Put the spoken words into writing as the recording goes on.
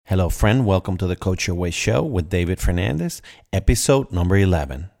Hello, friend. Welcome to the Coach Your Way Show with David Fernandez, episode number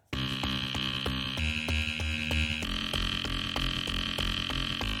 11.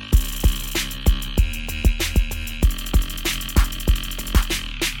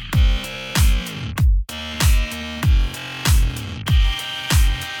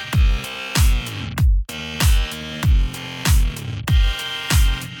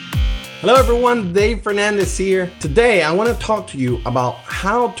 Hello everyone, Dave Fernandez here. Today I want to talk to you about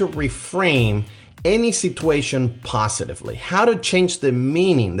how to reframe any situation positively, how to change the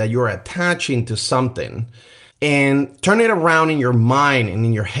meaning that you're attaching to something and turn it around in your mind and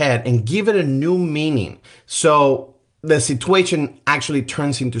in your head and give it a new meaning so the situation actually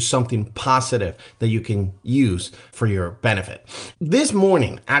turns into something positive that you can use for your benefit. This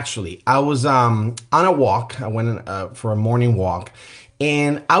morning, actually, I was on a walk. I went for a morning walk.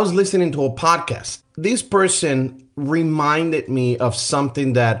 And I was listening to a podcast. This person reminded me of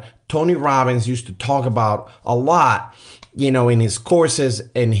something that Tony Robbins used to talk about a lot, in his courses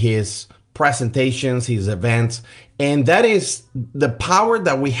and his presentations, his events. And that is the power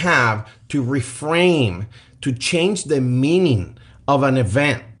that we have to reframe, to change the meaning of an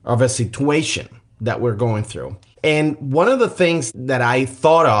event, of a situation that we're going through. And one of the things that I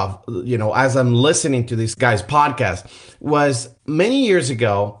thought of, as I'm listening to this guy's podcast was many years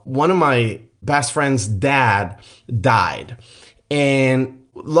ago, one of my best friend's dad died. And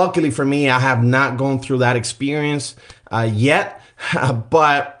luckily for me, I have not gone through that experience yet.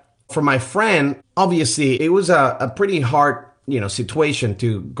 But for my friend, obviously, it was a pretty hard situation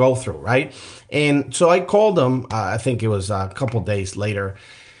to go through, right? And so I called him, I think it was a couple days later.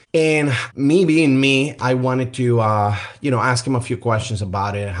 And me being me, I wanted to, ask him a few questions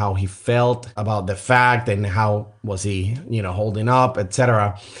about it, how he felt about the fact and how was he, holding up,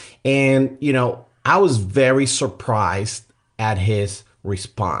 etc. And, I was very surprised at his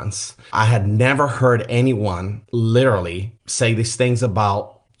response. I had never heard anyone literally say these things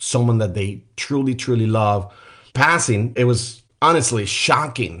about someone that they truly, truly love passing. It was honestly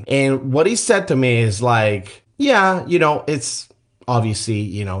shocking. And what he said to me is like, yeah, it's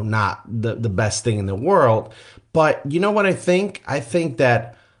obviously, not the best thing in the world. But you know what I think? I think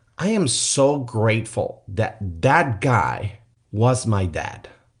that I am so grateful that that guy was my dad.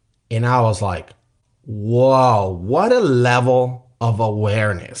 And I was like, whoa, what a level of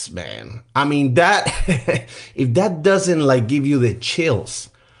awareness, man. I mean, that if that doesn't give you the chills,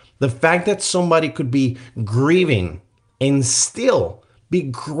 the fact that somebody could be grieving and still be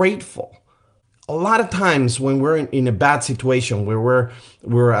grateful. A lot of times when we're in a bad situation where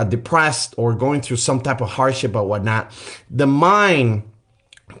we're depressed or going through some type of hardship or whatnot, the mind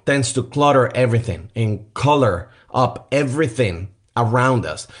tends to clutter everything and color up everything around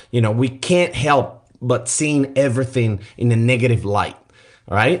us. We can't help but seeing everything in a negative light,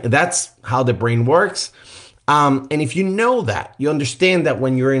 right? That's how the brain works. And if you know that, you understand that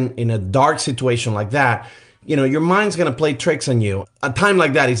when you're in a dark situation like that, your mind's going to play tricks on you. A time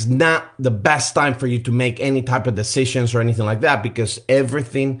like that is not the best time for you to make any type of decisions or anything like that, because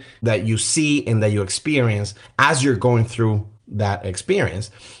everything that you see and that you experience as you're going through that experience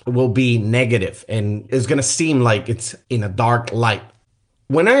will be negative and it's going to seem like it's in a dark light.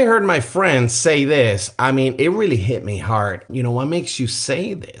 When I heard my friend say this, I mean, it really hit me hard. What makes you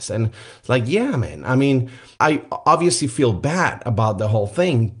say this? And it's like, yeah, man. I mean, I obviously feel bad about the whole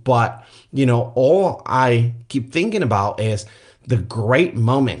thing, but all I keep thinking about is the great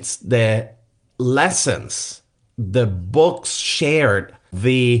moments, the lessons, the books shared,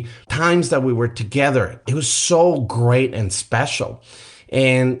 the times that we were together. It was so great and special.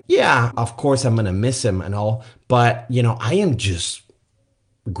 And yeah, of course, I'm going to miss him and all, but I am just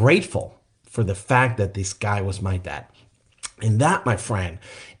grateful for the fact that this guy was my dad. And that, my friend,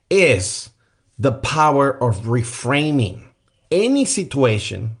 is the power of reframing any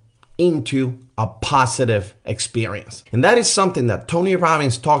situation into a positive experience. And that is something that Tony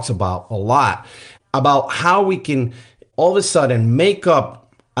Robbins talks about a lot, about how we can all of a sudden make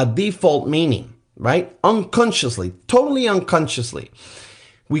up a default meaning, right? Unconsciously, totally unconsciously.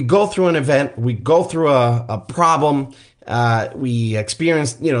 We go through an event, we go through a problem, we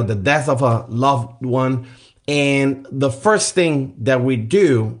experience, the death of a loved one. And the first thing that we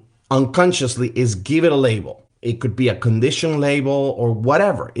do unconsciously is give it a label. It could be a condition label or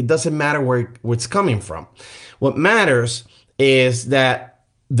whatever. It doesn't matter where it's coming from. What matters is that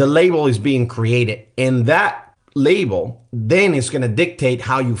the label is being created, and that label then is going to dictate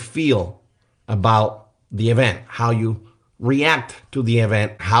how you feel about the event, how you react to the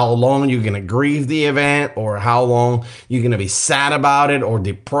event, how long you're going to grieve the event, or how long you're going to be sad about it or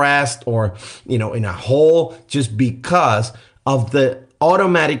depressed or, in a hole, just because of the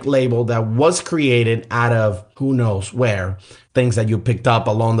automatic label that was created out of who knows where, things that you picked up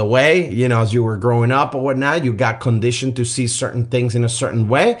along the way, as you were growing up or whatnot. You got conditioned to see certain things in a certain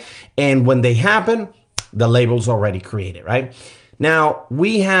way. And when they happen, the label's already created, right? Now,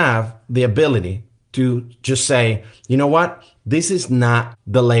 we have the ability to just say, you know what? This is not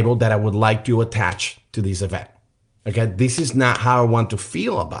the label that I would like to attach to this event. Okay, this is not how I want to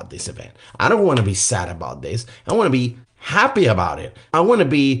feel about this event. I don't want to be sad about this. I want to be happy about it. I want to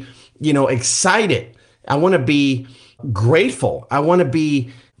be, excited. I want to be grateful. I want to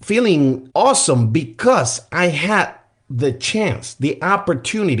be feeling awesome because I had the chance, the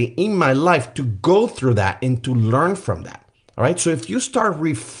opportunity in my life to go through that and to learn from that. All right. So if you start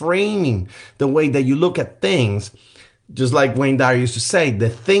reframing the way that you look at things, just like Wayne Dyer used to say, the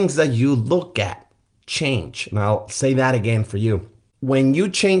things that you look at change. And I'll say that again for you. When you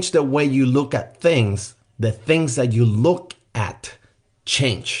change the way you look at things, the things that you look at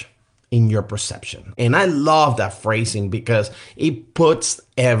change in your perception. And I love that phrasing because it puts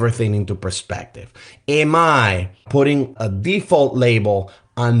everything into perspective. Am I putting a default label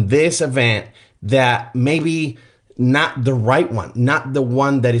on this event that maybe not the right one, not the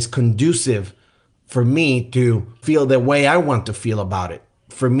one that is conducive for me to feel the way I want to feel about it,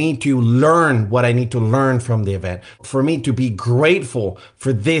 for me to learn what I need to learn from the event, for me to be grateful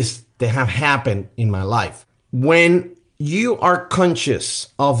for this to have happened in my life? When you are conscious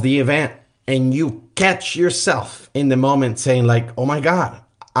of the event and you catch yourself in the moment saying like, oh my God,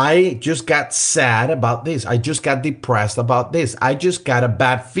 I just got sad about this. I just got depressed about this. I just got a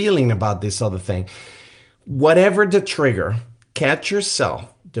bad feeling about this other thing. Whatever the trigger, catch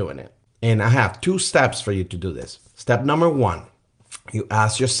yourself doing it. And I have 2 steps for you to do this. Step number 1, you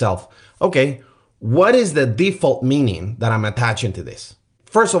ask yourself, okay, what is the default meaning that I'm attaching to this?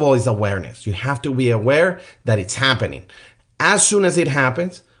 First of all, is awareness. You have to be aware that it's happening. As soon as it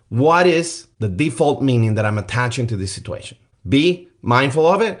happens, what is the default meaning that I'm attaching to this situation? Be mindful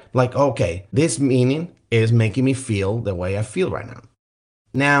of it. Like, okay, this meaning is making me feel the way I feel right now.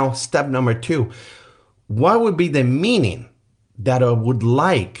 Now, step number 2, what would be the meaning that I would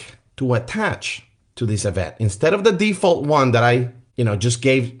like to attach to this event? Instead of the default one that I, just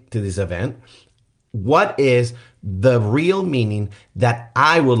gave to this event, what is the real meaning that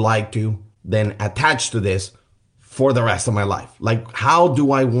I would like to then attach to this for the rest of my life? Like, how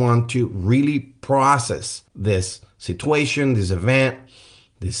do I want to really process this situation, this event,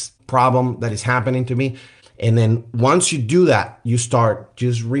 this problem that is happening to me? And then once you do that, you start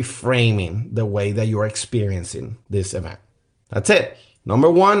just reframing the way that you're experiencing this event. That's it.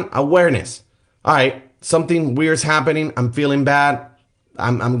 Number 1, awareness. All right, something weird's happening. I'm feeling bad.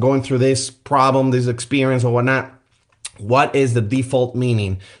 I'm going through this problem, this experience or whatnot. What is the default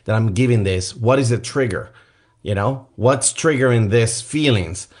meaning that I'm giving this? What is the trigger? What's triggering this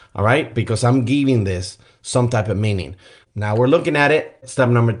feelings? All right, because I'm giving this some type of meaning. Now we're looking at it. Step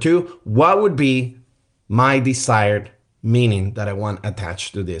number 2, what would be my desired meaning that I want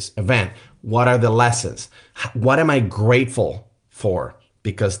attached to this event? What are the lessons? What am I grateful for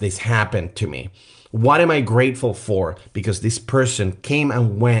because this happened to me? What am I grateful for because this person came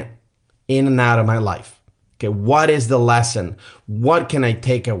and went in and out of my life? Okay, what is the lesson? What can I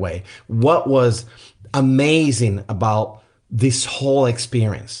take away? What was amazing about this whole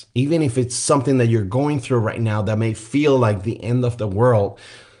experience? Even if it's something that you're going through right now that may feel like the end of the world,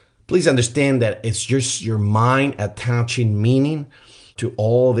 please understand that it's just your mind attaching meaning to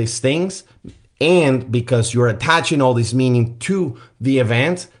all these things. And because you're attaching all this meaning to the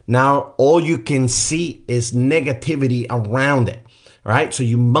event, now all you can see is negativity around it, right? So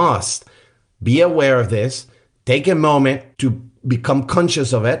you must be aware of this, take a moment to become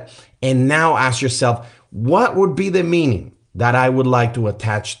conscious of it, and now ask yourself, what would be the meaning that I would like to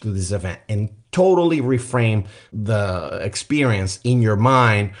attach to this event? And totally reframe the experience in your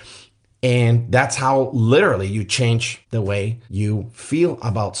mind. And that's how literally you change the way you feel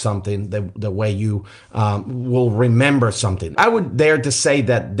about something, the way you will remember something. I would dare to say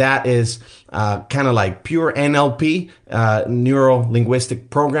that that is kind of like pure NLP, neuro-linguistic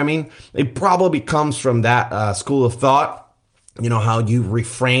programming. It probably comes from that school of thought, how you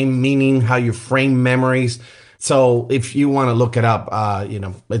reframe meaning, how you frame memories. So if you want to look it up,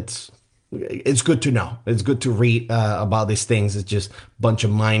 it's good to know. It's good to read about these things. It's just a bunch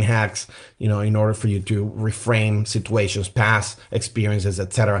of mind hacks, in order for you to reframe situations, past experiences,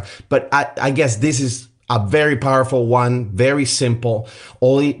 etc. But I guess this is a very powerful one, very simple.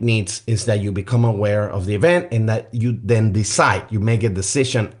 All it needs is that you become aware of the event and that you then decide, you make a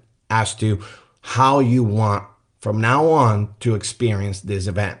decision as to how you want from now on to experience this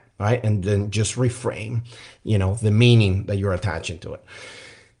event. right? And then just reframe, the meaning that you're attaching to it.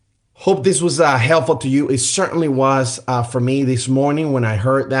 Hope this was helpful to you. It certainly was for me this morning when I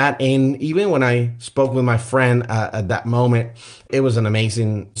heard that. And even when I spoke with my friend at that moment, it was an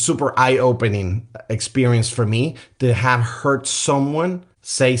amazing, super eye-opening experience for me to have heard someone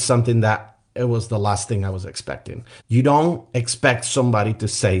say something that it was the last thing I was expecting. You don't expect somebody to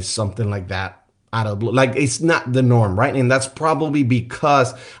say something like that out of blue. Like, it's not the norm, right? And that's probably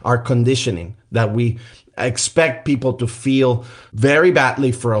because our conditioning that we expect people to feel very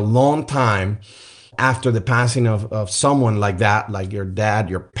badly for a long time after the passing of someone like that, like your dad,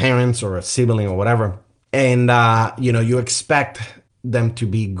 your parents, or a sibling or whatever. And, you expect them to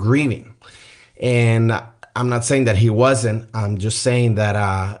be grieving. And I'm not saying that he wasn't. I'm just saying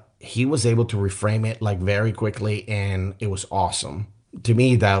that he was able to reframe it like very quickly, and it was awesome. To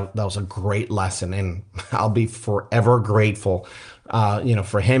me, that was a great lesson, and I'll be forever grateful,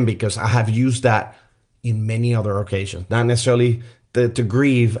 for him, because I have used that in many other occasions. Not necessarily to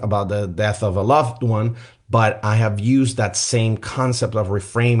grieve about the death of a loved one, but I have used that same concept of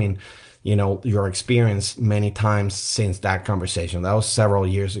reframing, your experience many times since that conversation. That was several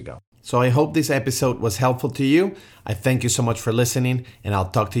years ago. So I hope this episode was helpful to you. I thank you so much for listening, and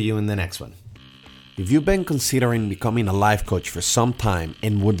I'll talk to you in the next one. If you've been considering becoming a life coach for some time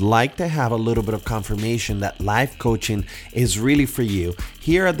and would like to have a little bit of confirmation that life coaching is really for you,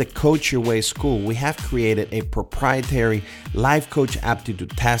 here at the Coach Your Way School, we have created a proprietary life coach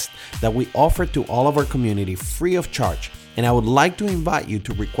aptitude test that we offer to all of our community free of charge. And I would like to invite you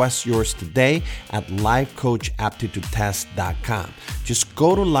to request yours today at lifecoachaptitudetest.com. Just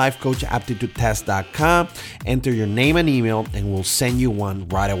go to lifecoachaptitudetest.com, enter your name and email, and we'll send you one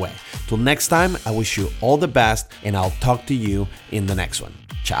right away. Till next time, I wish you all the best, and I'll talk to you in the next one.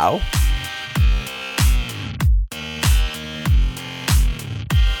 Ciao.